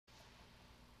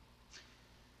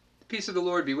Peace of the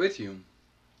Lord be with you.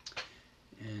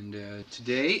 And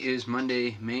today is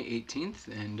Monday, May 18th,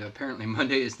 and apparently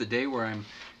Monday is the day where I'm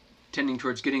tending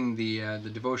towards getting the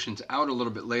devotions out a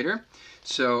little bit later.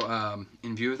 So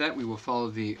in view of that, we will follow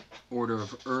the order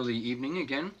of early evening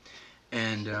again,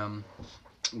 and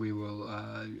we will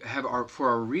have for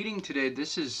our reading today.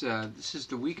 This is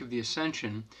the week of the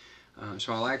Ascension,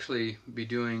 so I'll actually be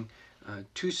doing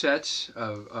two sets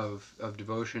of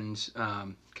devotions,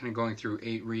 kind of going through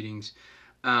 8 readings.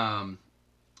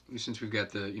 Since we've got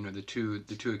the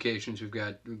two occasions, we've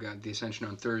got the Ascension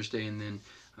on Thursday, and then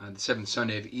the 7th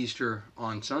Sunday of Easter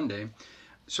on Sunday.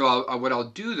 So what I'll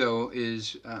do though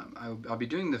is I'll be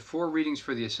doing the 4 readings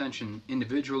for the Ascension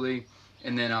individually,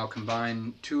 and then I'll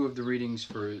combine 2 of the readings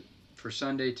for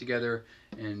Sunday together,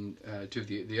 and 2 of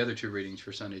the other 2 readings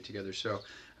for Sunday together. So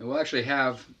we'll actually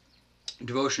have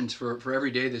devotions for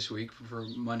every day this week, for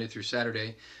Monday through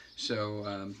Saturday.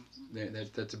 So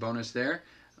that's a bonus there.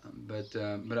 But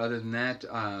other than that,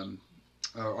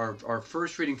 our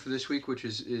first reading for this week, which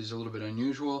is a little bit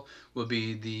unusual, will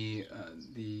be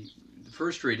the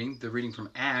first reading, the reading from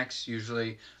Acts.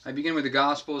 Usually I begin with the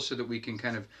Gospel so that we can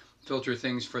kind of filter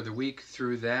things for the week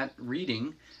through that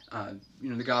reading.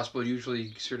 The Gospel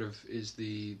usually sort of is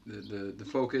the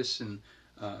focus and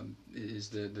is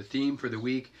the theme for the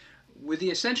week. With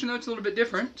the Ascension, though, it's a little bit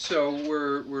different. So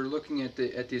we're looking at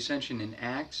the Ascension in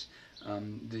Acts.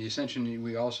 The Ascension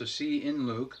we also see in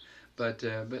Luke, but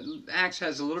Acts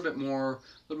has a little bit more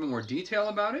detail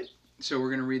about it. So we're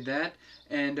going to read that,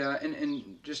 and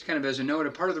just kind of as a note,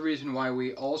 a part of the reason why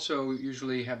we also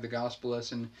usually have the Gospel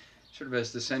lesson sort of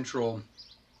as the central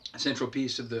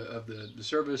piece of the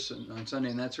service on Sunday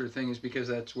and that sort of thing is because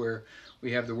that's where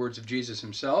we have the words of Jesus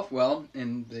himself. Well,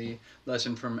 in the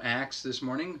lesson from Acts this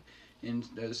morning, in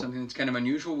something that's kind of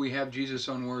unusual, we have Jesus'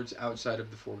 own words outside of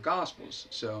the 4 Gospels.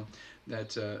 So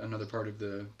that's another part of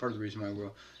the reason why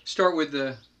we'll start with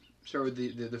the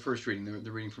first reading,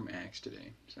 the reading from Acts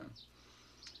today. So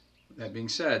that being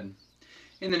said,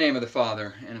 in the name of the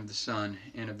Father, and of the Son,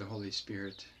 and of the Holy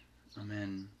Spirit.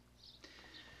 Amen.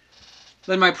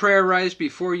 Let my prayer rise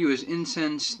before you as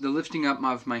incense, the lifting up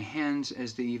of my hands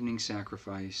as the evening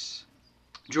sacrifice.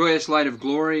 Joyous light of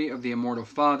glory of the immortal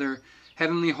Father,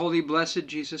 heavenly, holy, blessed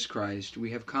Jesus Christ, we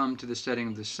have come to the setting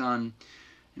of the sun,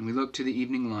 and we look to the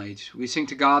evening light. We sing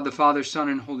to God, the Father, Son,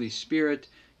 and Holy Spirit.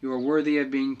 You are worthy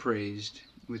of being praised,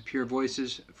 with pure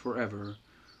voices forever.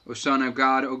 O Son of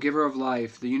God, O Giver of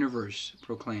life, the universe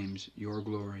proclaims your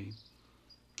glory.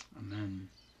 Amen.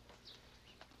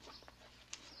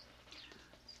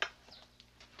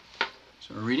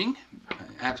 So we're reading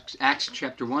Acts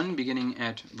chapter 1, beginning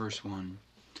at verse 1.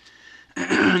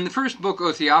 In the first book,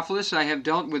 O Theophilus, I have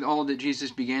dealt with all that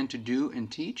Jesus began to do and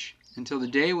teach, until the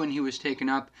day when he was taken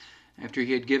up, after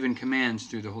he had given commands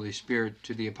through the Holy Spirit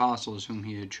to the apostles whom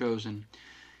he had chosen.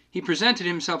 He presented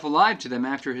himself alive to them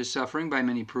after his suffering by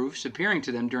many proofs, appearing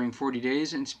to them during 40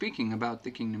 days and speaking about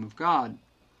the kingdom of God.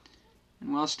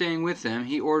 And while staying with them,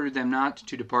 he ordered them not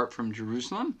to depart from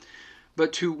Jerusalem,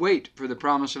 but to wait for the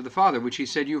promise of the Father, which he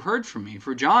said, You heard from me.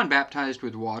 For John baptized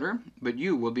with water, but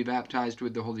you will be baptized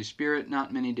with the Holy Spirit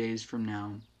not many days from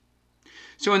now.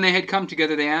 So when they had come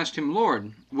together, they asked him,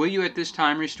 Lord, will you at this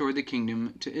time restore the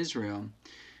kingdom to Israel?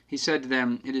 He said to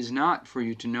them, It is not for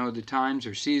you to know the times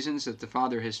or seasons that the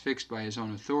Father has fixed by his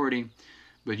own authority,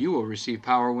 but you will receive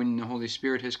power when the Holy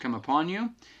Spirit has come upon you,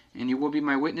 and you will be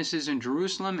my witnesses in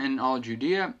Jerusalem and in all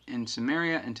Judea and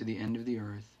Samaria and to the end of the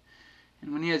earth.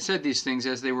 And when he had said these things,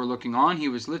 as they were looking on, he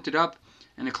was lifted up,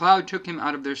 and a cloud took him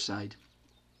out of their sight.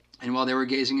 And while they were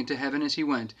gazing into heaven as he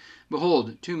went,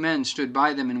 behold, 2 men stood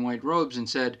by them in white robes, and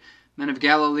said, Men of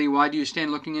Galilee, why do you stand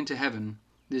looking into heaven?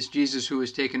 This Jesus who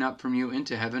was taken up from you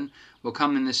into heaven will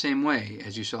come in the same way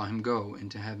as you saw him go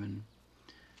into heaven.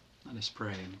 Let us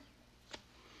pray.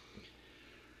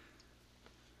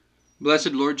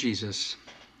 Blessed Lord Jesus,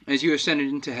 as you ascended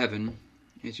into heaven,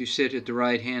 as you sit at the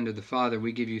right hand of the Father,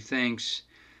 we give you thanks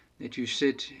that you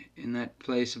sit in that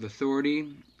place of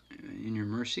authority in your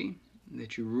mercy,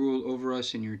 that you rule over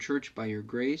us in your church by your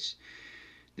grace,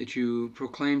 that you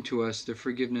proclaim to us the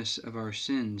forgiveness of our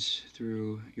sins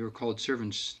through your called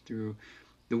servants, through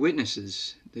the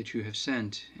witnesses that you have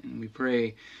sent. And we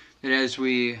pray that as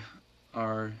we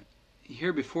are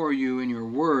here before you in your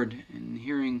word and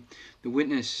hearing the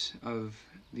witness of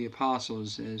the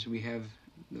apostles, as we have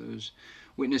those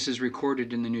witnesses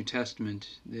recorded in the New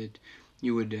Testament, that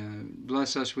you would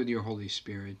bless us with your Holy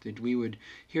Spirit, that we would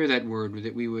hear that word,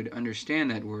 that we would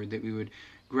understand that word, that we would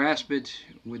grasp it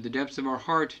with the depths of our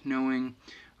heart, knowing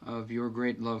of your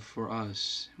great love for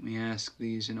us. We ask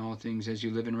these in all things as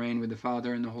you live and reign with the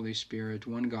Father and the Holy Spirit,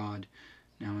 one God,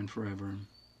 now and forever.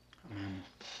 Amen.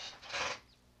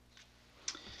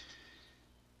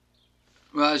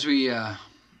 Well, as we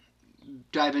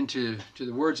dive into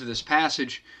the words of this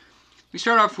passage, we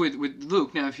start off with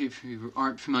Luke. Now, if you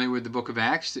aren't familiar with the book of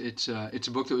Acts, it's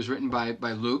a book that was written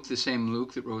by Luke, the same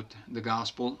Luke that wrote the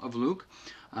Gospel of Luke.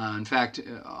 In fact,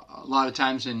 a lot of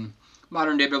times in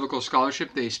modern-day biblical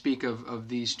scholarship, they speak of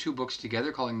these two books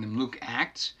together, calling them Luke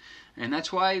Acts. And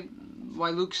that's why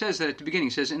Luke says that at the beginning.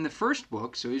 He says, in the first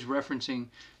book, so he's referencing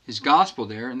his Gospel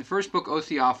there, in the first book, O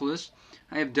Theophilus,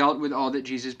 I have dealt with all that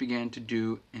Jesus began to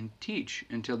do and teach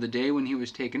until the day when he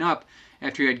was taken up,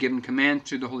 after he had given command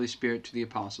through the Holy Spirit to the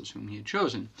apostles whom he had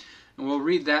chosen. And we'll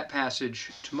read that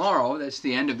passage tomorrow. That's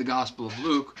the end of the Gospel of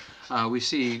Luke. We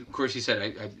see, of course, he said,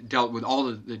 I dealt with all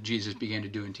that Jesus began to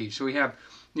do and teach. So we have,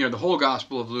 the whole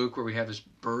Gospel of Luke, where we have his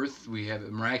birth. We have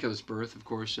a miraculous birth, of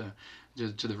course,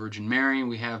 to the Virgin Mary.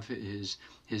 We have his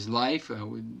life.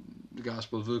 The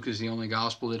Gospel of Luke is the only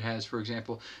Gospel that has, for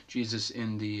example, Jesus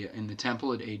in the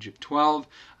temple at age of 12.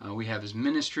 We have his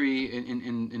ministry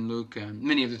in Luke.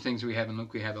 Many of the things we have in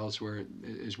Luke we have elsewhere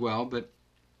as well, but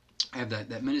I have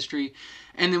that ministry,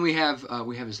 and then we have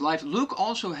his life. Luke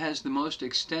also has the most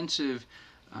extensive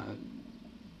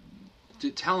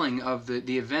telling of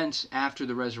the events after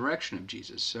the resurrection of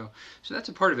Jesus. So that's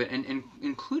a part of it, and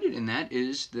included in that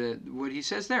is what he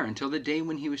says there, until the day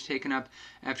when he was taken up,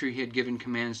 after he had given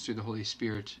commands through the Holy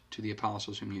Spirit to the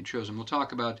apostles whom he had chosen. We'll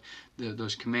talk about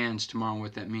those commands tomorrow,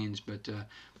 what that means, but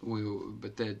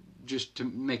just to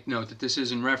make note that this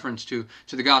is in reference to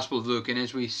the Gospel of Luke, and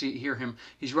as we hear him,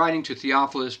 he's writing to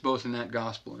Theophilus both in that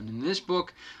Gospel and in this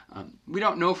book. We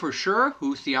don't know for sure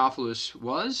who Theophilus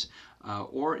was,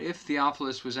 or if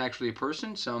Theophilus was actually a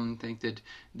person. Some think that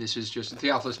this is just,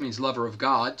 Theophilus means lover of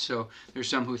God, so there's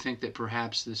some who think that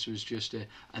perhaps this was just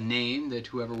a name that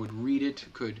whoever would read it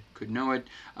could know it.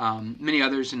 Many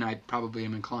others, and I probably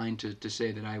am inclined to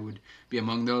say that I would be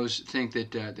among those, think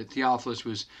that Theophilus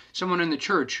was someone in the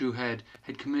church who had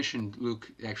commissioned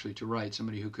Luke actually to write,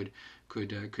 somebody who could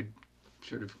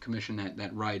sort of commission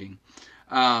that writing.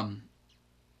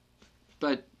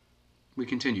 But we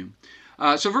continue.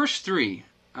 So verse 3,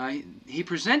 he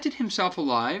presented himself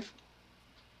alive.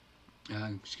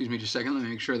 Excuse me just a second, let me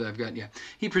make sure that I've got,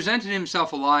 He presented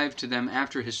himself alive to them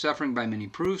after his suffering by many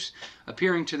proofs,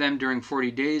 appearing to them during 40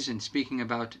 days and speaking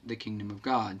about the kingdom of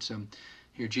God. So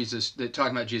here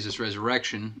talking about Jesus'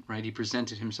 resurrection, right? He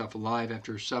presented himself alive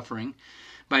after suffering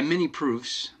by many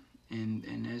proofs.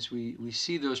 And as we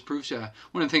see those proofs,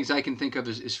 one of the things I can think of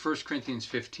is 1 Corinthians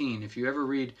 15. If you ever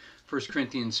read 1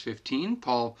 Corinthians 15,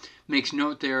 Paul makes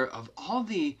note there of all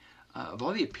the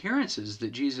appearances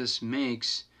that Jesus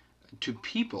makes to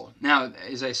people. Now,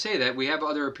 as I say that, we have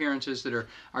other appearances that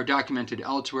are documented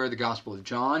elsewhere. The Gospel of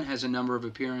John has a number of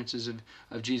appearances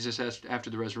of Jesus after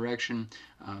the resurrection,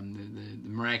 the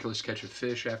miraculous catch of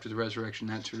fish after the resurrection,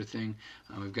 that sort of thing.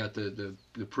 We've got the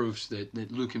proofs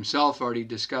that Luke himself already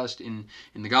discussed in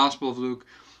the Gospel of Luke.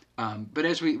 But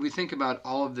as we think about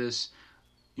all of this,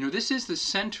 this is the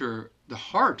center, the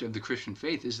heart of the Christian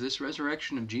faith, is this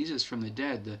resurrection of Jesus from the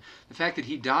dead. The fact that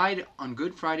he died on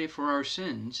Good Friday for our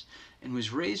sins and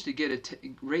was raised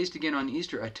again on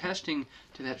Easter, attesting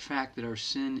to that fact that our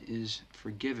sin is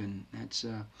forgiven. That's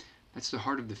the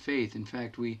heart of the faith. In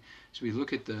fact, as we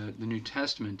look at the New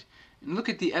Testament and look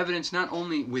at the evidence not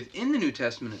only within the New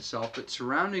Testament itself, but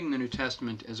surrounding the New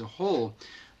Testament as a whole,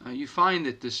 you find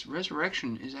that this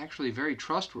resurrection is actually very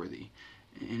trustworthy.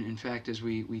 And in fact, as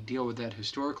we deal with that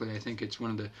historically, I think it's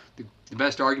one of the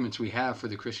best arguments we have for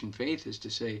the Christian faith is to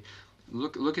say,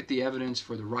 look at the evidence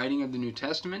for the writing of the New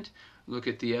Testament, look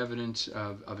at the evidence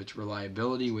of its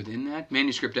reliability within that.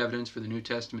 Manuscript evidence for the New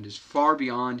Testament is far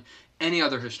beyond any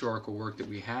other historical work that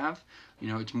we have.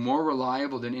 It's more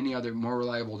reliable than any other, more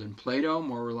reliable than Plato,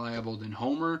 more reliable than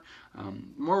Homer,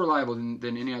 more reliable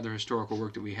than any other historical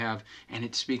work that we have, and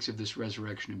it speaks of this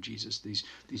resurrection of Jesus,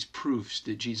 these proofs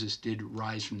that Jesus did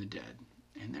rise from the dead.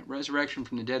 And that resurrection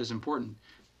from the dead is important.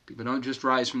 People don't just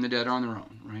rise from the dead on their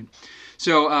own, right?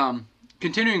 So,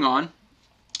 continuing on,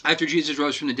 after Jesus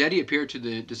rose from the dead, he appeared to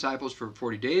the disciples for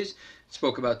 40 days,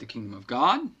 spoke about the kingdom of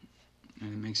God.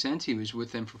 And it makes sense. He was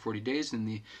with them for 40 days, and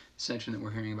the ascension that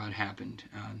we're hearing about happened.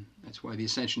 That's why the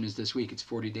ascension is this week. It's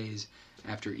 40 days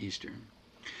after Easter.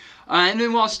 And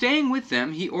then while staying with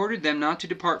them, he ordered them not to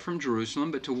depart from Jerusalem,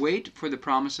 but to wait for the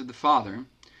promise of the Father,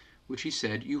 which he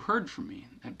said, you heard from me.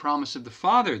 That promise of the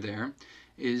Father there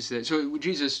is that, so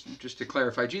Jesus, just to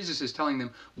clarify, Jesus is telling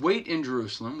them, wait in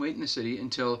Jerusalem, wait in the city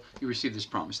until you receive this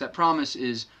promise. That promise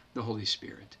is the Holy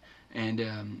Spirit. And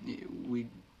we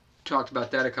talked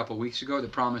about that a couple weeks ago, the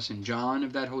promise in John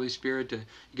of that Holy Spirit. You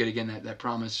get again that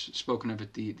promise spoken of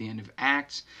at the end of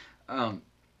Acts.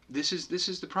 This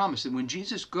is the promise that when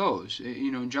Jesus goes,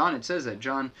 in John it says that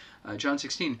John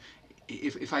 16,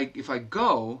 if I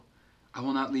go, I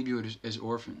will not leave you as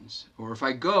orphans. Or if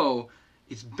I go,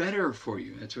 it's better for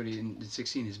you. That's what in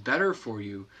 16 is better for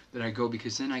you that I go,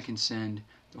 because then I can send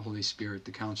the Holy Spirit,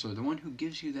 the Counselor, the one who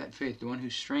gives you that faith, the one who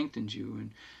strengthens you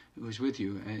and who is with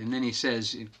you. And then he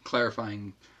says,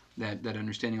 clarifying that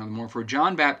understanding all the more, for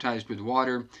John baptized with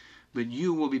water, but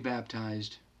you will be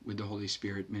baptized with the Holy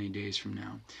Spirit many days from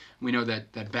now. We know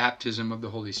that baptism of the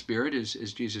Holy Spirit, as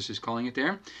Jesus is calling it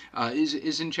there,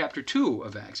 is in chapter 2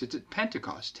 of Acts. It's at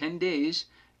Pentecost, 10 days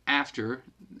after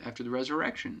the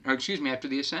resurrection, or excuse me, after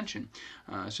the ascension.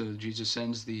 So Jesus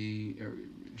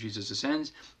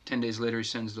ascends. 10 days later, he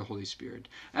sends the Holy Spirit.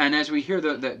 And as we hear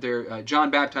that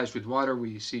John baptized with water,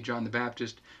 we see John the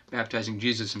Baptist baptizing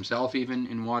Jesus himself, even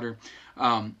in water.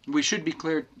 We should be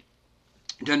clear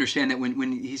to understand that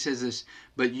when he says this,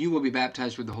 but you will be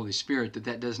baptized with the Holy Spirit,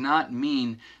 that does not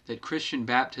mean that Christian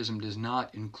baptism does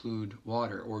not include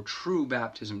water, or true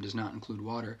baptism does not include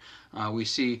water. We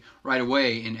see right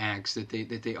away in Acts that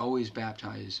they always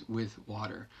baptize with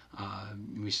water.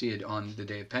 We see it on the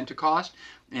day of Pentecost,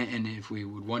 and if we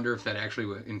would wonder if that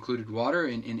actually included water,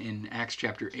 in Acts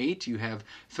chapter 8, you have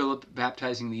Philip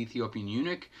baptizing the Ethiopian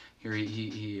eunuch. Here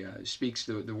he speaks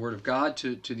the word of God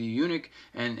to the eunuch,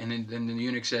 and then the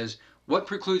eunuch says, what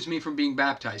precludes me from being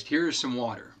baptized? Here is some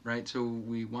water, right? So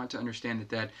we want to understand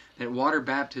that water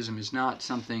baptism is not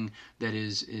something that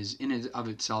is in and of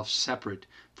itself separate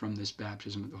from this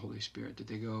baptism of the Holy Spirit, that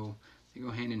they go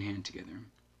hand in hand together.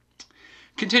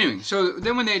 Continuing, so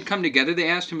then when they had come together, they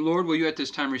asked him, Lord, will you at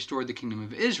this time restore the kingdom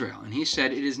of Israel? And he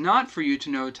said, it is not for you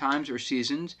to know times or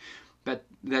seasons, but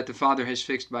that the Father has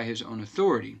fixed by his own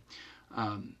authority.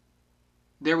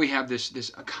 There we have this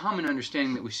a common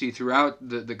understanding that we see throughout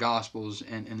the Gospels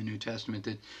and the New Testament,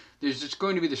 that there's just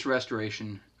going to be this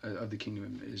restoration of the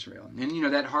kingdom of Israel.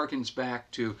 And that harkens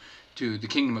back to the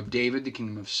kingdom of David, the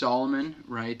kingdom of Solomon,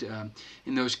 right?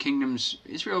 In those kingdoms,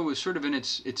 Israel was sort of in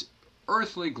its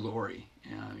earthly glory.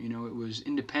 It was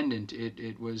independent.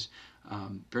 It was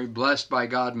very blessed by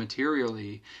God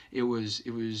materially. It was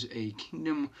a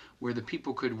kingdom where the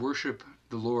people could worship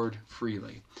the Lord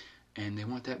freely. And they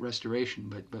want that restoration.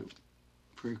 But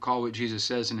if we recall what Jesus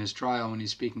says in his trial when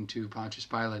he's speaking to Pontius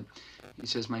Pilate, he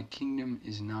says, my kingdom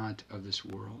is not of this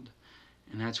world.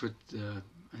 And that's what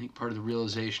I think part of the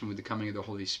realization with the coming of the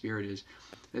Holy Spirit is,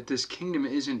 that this kingdom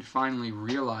isn't finally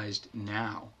realized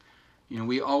now.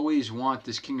 We always want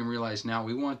this kingdom realized now.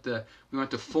 We want the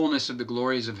fullness of the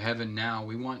glories of heaven now.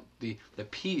 We want the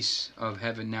peace of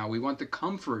heaven now. We want the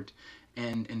comfort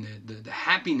and the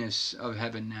happiness of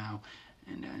heaven now.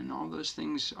 And all those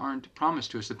things aren't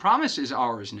promised to us. The promise is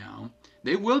ours now.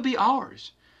 They will be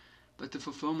ours. But the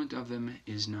fulfillment of them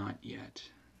is not yet.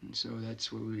 And so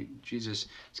that's what Jesus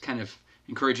is kind of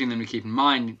encouraging them to keep in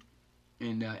mind.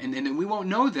 And we won't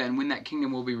know then when that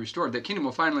kingdom will be restored. That kingdom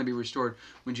will finally be restored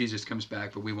when Jesus comes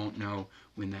back, but we won't know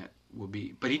when that will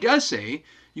be. But he does say,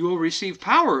 you will receive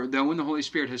power, though, when the Holy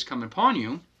Spirit has come upon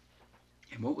you.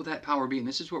 And what will that power be? And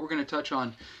this is what we're going to touch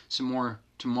on some more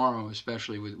tomorrow,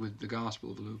 especially with the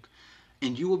Gospel of Luke.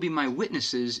 And you will be my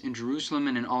witnesses in Jerusalem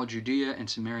and in all Judea and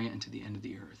Samaria and to the end of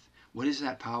the earth. What is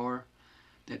that power?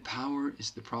 That power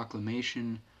is the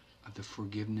proclamation of the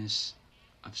forgiveness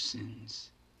of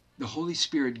sins. The Holy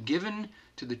Spirit given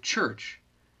to the church,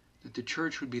 that the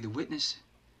church would be the witness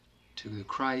to the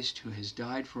Christ who has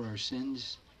died for our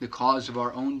sins, the cause of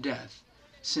our own death,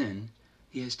 sin.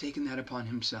 He has taken that upon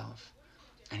himself.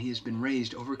 And he has been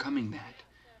raised, overcoming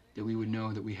that we would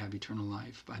know that we have eternal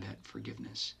life by that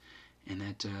forgiveness. And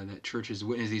that church is the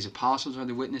witness. These apostles are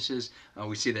the witnesses.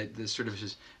 We see that this sort of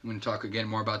is, I'm going to talk again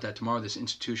more about that tomorrow, this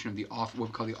institution of what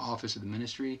we call the office of the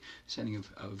ministry, sending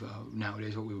of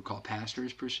nowadays what we would call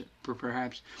pastors,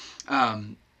 perhaps,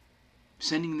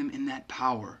 sending them in that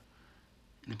power,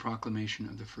 in the proclamation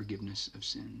of the forgiveness of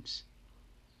sins.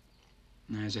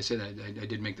 And as I said, I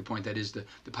did make the point that is the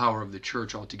power of the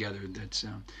church altogether. That's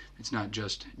it's not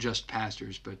just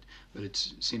pastors, but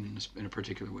it's seen in a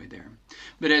particular way there.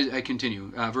 But as I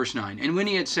continue, verse 9. And when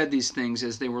he had said these things,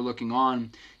 as they were looking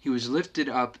on, he was lifted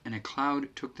up, and a cloud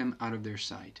took them out of their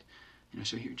sight.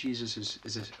 So here Jesus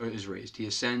is raised. He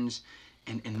ascends,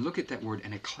 and look at that word,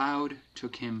 and a cloud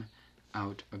took him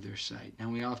out of their sight. Now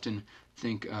we often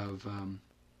think of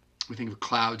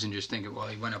clouds and just think of, well,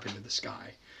 he went up into the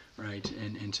sky. Right,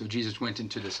 and so Jesus went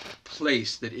into this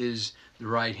place that is the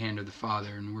right hand of the Father,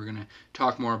 and we're going to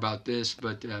talk more about this,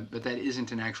 but that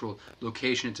isn't an actual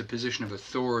location. It's a position of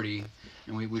authority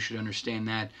and we should understand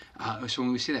that. So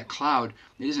when we see that cloud,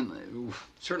 it isn't,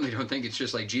 certainly don't think it's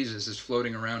just like Jesus is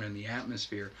floating around in the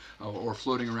atmosphere or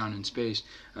floating around in space.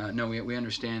 No, we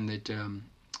understand that,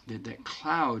 that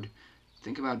cloud,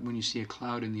 think about when you see a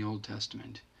cloud in the Old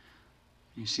Testament.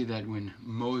 You see that when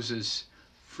Moses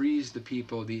frees the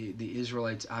people, the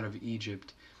Israelites, out of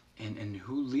Egypt, and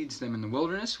who leads them in the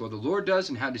wilderness? Well, the Lord does,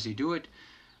 and how does he do it?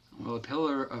 Well, a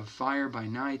pillar of fire by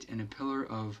night and a pillar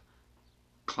of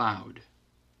cloud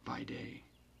by day.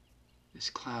 This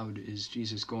cloud is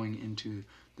Jesus going into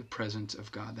the presence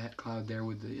of God. That cloud there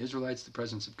with the Israelites, the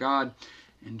presence of God,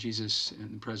 and Jesus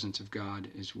in the presence of God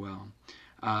as well.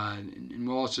 And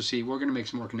we'll also see, we're going to make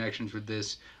some more connections with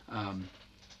this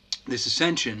this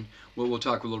ascension. We'll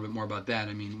talk a little bit more about that.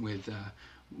 I mean, with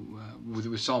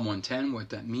Psalm 110, what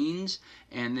that means,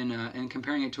 and then and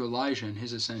comparing it to Elijah and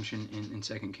his ascension in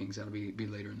 2 Kings. That'll be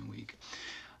later in the week.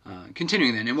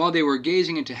 Continuing then, and while they were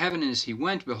gazing into heaven as he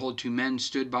went, behold, two men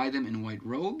stood by them in white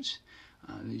robes.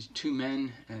 These two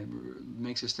men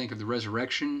makes us think of the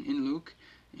resurrection in Luke.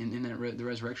 In that the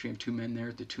resurrection, you have two men there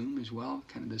at the tomb as well.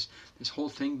 Kind of this whole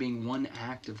thing being one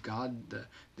act of God: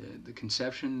 the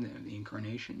conception, the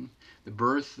incarnation, the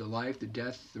birth, the life, the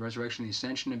death, the resurrection, the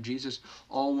ascension of Jesus.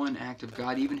 All one act of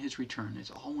God. Even his return. It's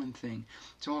all one thing.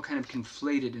 It's all kind of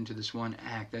conflated into this one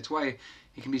act. That's why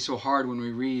it can be so hard when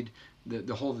we read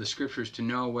the whole of the scriptures to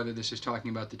know whether this is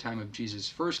talking about the time of Jesus'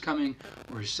 first coming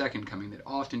or his second coming. That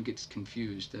often gets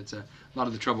confused. That's a lot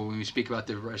of the trouble when we speak about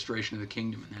the restoration of the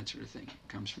kingdom and that sort of thing. It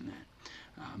comes from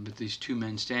that. But these two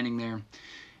men standing there,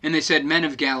 and they said, "Men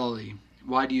of Galilee,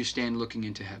 why do you stand looking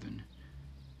into heaven?"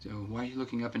 So why are you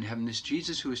looking up into heaven? This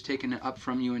Jesus who was taken up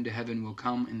from you into heaven will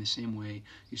come in the same way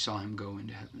you saw him go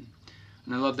into heaven.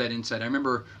 And I love that insight. I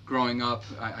remember growing up,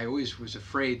 I always was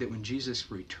afraid that when Jesus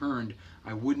returned,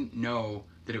 I wouldn't know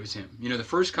that it was him. You know, the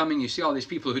first coming, you see all these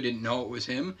people who didn't know it was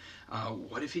him.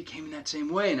 What if he came in that same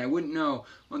way and I wouldn't know?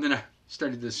 Well, then I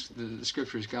studied the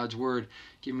scriptures, God's word,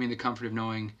 giving me the comfort of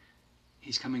knowing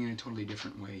he's coming in a totally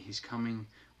different way. He's coming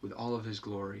with all of his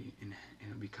glory, and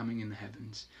he'll be coming in the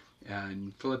heavens.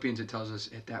 In Philippians, it tells us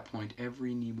at that point,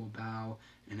 every knee will bow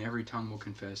and every tongue will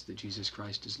confess that Jesus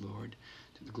Christ is Lord,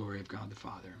 to the glory of God the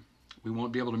Father. We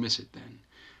won't be able to miss it then.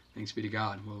 Thanks be to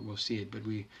God. We'll see it. But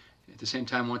we, at the same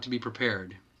time, want to be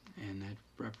prepared. And that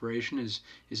preparation is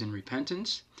in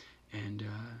repentance. And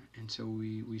so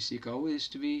we seek always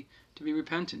to be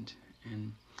repentant.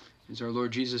 And as our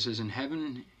Lord Jesus is in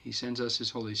heaven, he sends us his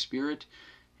Holy Spirit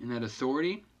in that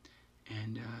authority.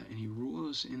 And he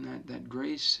rules in that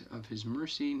grace of his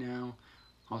mercy now,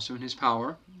 also in his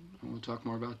power. And we'll talk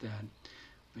more about that.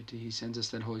 But he sends us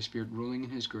that Holy Spirit ruling in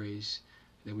his grace,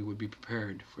 that we would be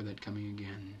prepared for that coming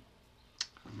again.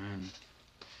 Amen.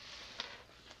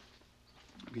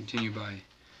 I'll continue by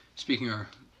speaking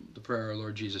the prayer our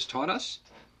Lord Jesus taught us.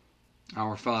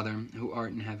 Our Father, who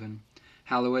art in heaven,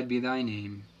 hallowed be thy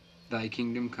name. Thy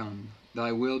kingdom come,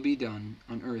 thy will be done,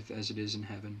 on earth as it is in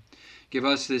heaven. Give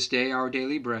us this day our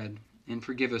daily bread, and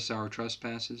forgive us our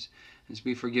trespasses, as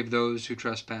we forgive those who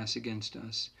trespass against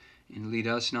us. And lead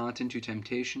us not into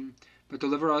temptation, but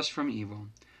deliver us from evil.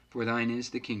 For thine is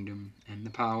the kingdom, and the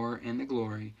power, and the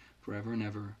glory, forever and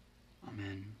ever.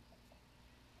 Amen.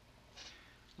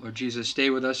 Lord Jesus, stay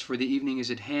with us, for the evening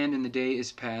is at hand, and the day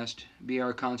is past. Be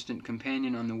our constant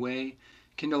companion on the way.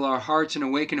 Kindle our hearts and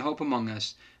awaken hope among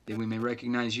us, that we may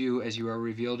recognize you as you are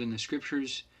revealed in the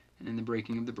Scriptures and in the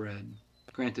breaking of the bread.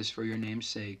 Grant this for your name's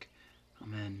sake.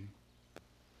 Amen.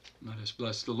 Let us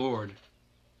bless the Lord.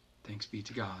 Thanks be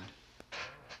to God.